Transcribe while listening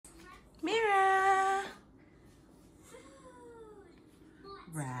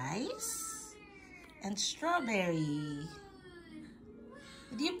rice, and strawberry.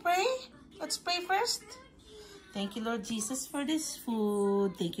 Did you pray? Let's pray first. Thank you, Lord Jesus, for this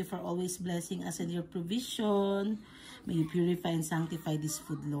food. Thank you for always blessing us in your provision. May you purify and sanctify this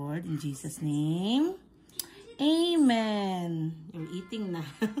food, Lord, in Jesus' name. Amen. You're eating na.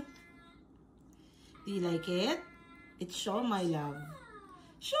 Do you like it? It's siomai, love.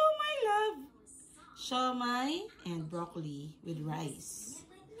 Siomai, love. Siomai and broccoli with rice.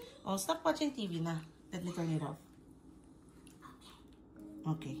 Oh, stop watching TV na. Let me turn it off.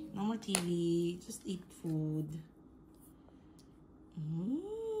 Okay, no more TV. Just eat food.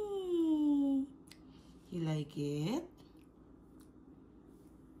 You like it?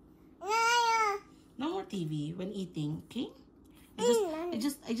 No more TV when eating, okay? I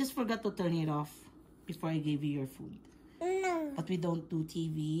just forgot to turn it off before I gave you your food. No. But we don't do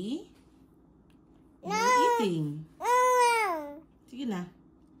TV. No. We're eating. No. Sige na.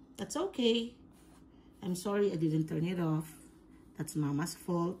 That's okay. I'm sorry I didn't turn it off. That's Mama's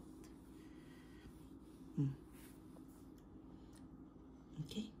fault.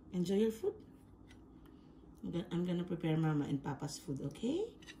 Okay, enjoy your food. I'm gonna prepare Mama and Papa's food, okay?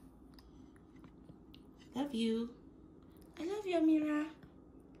 Love you. I love you, Amira.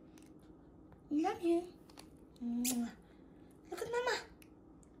 Love you. Look at Mama.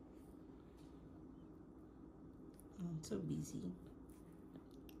 I'm so busy.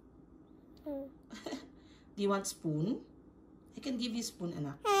 Do you want spoon? I can give you spoon,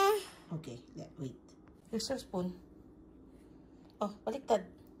 anak. Okay, wait. Here's your spoon. Oh, baliktad.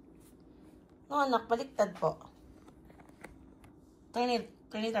 No, anak, baliktad po. Turn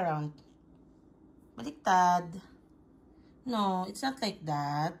it around. Baliktad. No, it's not like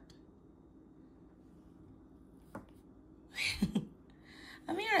that.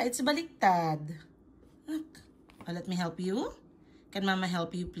 Amira, it's baliktad. Look. Oh, let me help you. Can Mama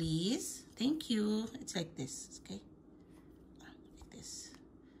help you, please? Thank you. It's like this, okay?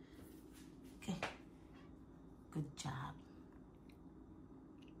 Okay, good job.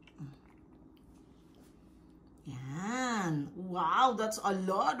 Yan. Wow, that's a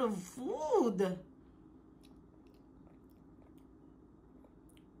lot of food.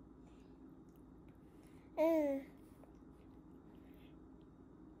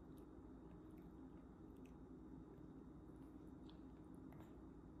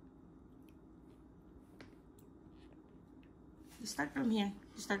 You start from here.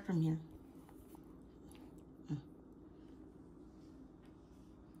 You start from here.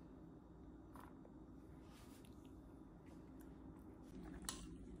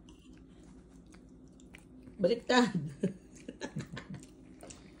 Baliktad.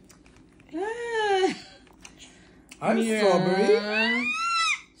 I'm strawberry.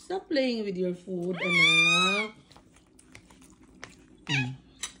 Stop playing with your food, anak.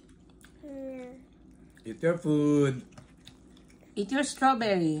 Eat your food. Eat your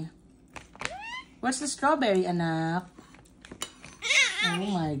strawberry. Where's the strawberry, anak? Oh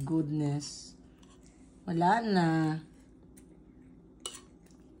my goodness. Wala na.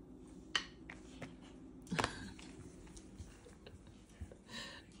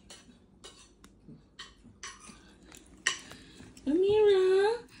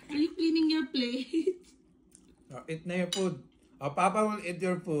 Amira, are you cleaning your plate? Oh, eat na your food. Oh, Papa will eat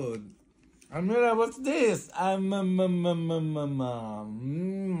your food. Amira, what's this?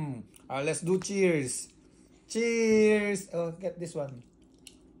 Let's do cheers. Cheers. Oh, get this one.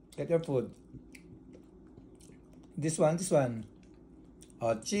 Get your food. This one.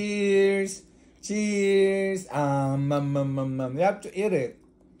 Oh, cheers. Cheers. You have to eat it.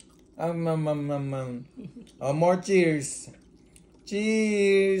 Oh, more cheers.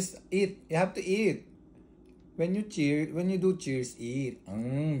 Cheers. Eat. You have to eat. When you do cheers, eat.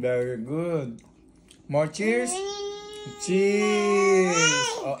 Very good. More cheers. Cheers.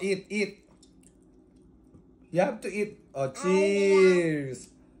 Oh, eat. You have to eat. Oh, cheers.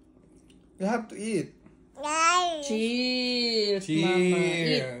 You have to eat. Cheers,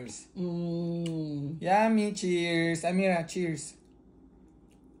 Cheers. Mama. Yummy. Cheers. Amira, cheers.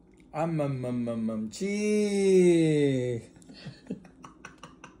 Cheers.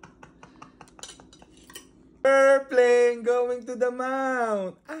 Airplane going to the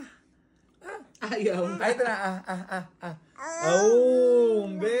mount. Ayaw. Ay, ito na. Oh,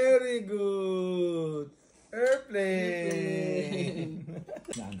 very good. Airplane.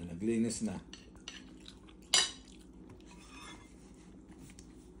 Naglinis na.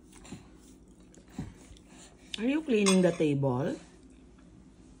 Are you cleaning the table?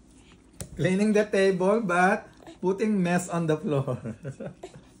 Cleaning the table, but putting mess on the floor.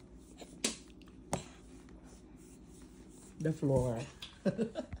 The floor.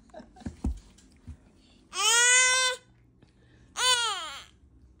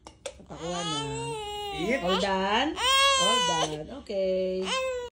 Pakuha na. Eat. All done? All done. Okay.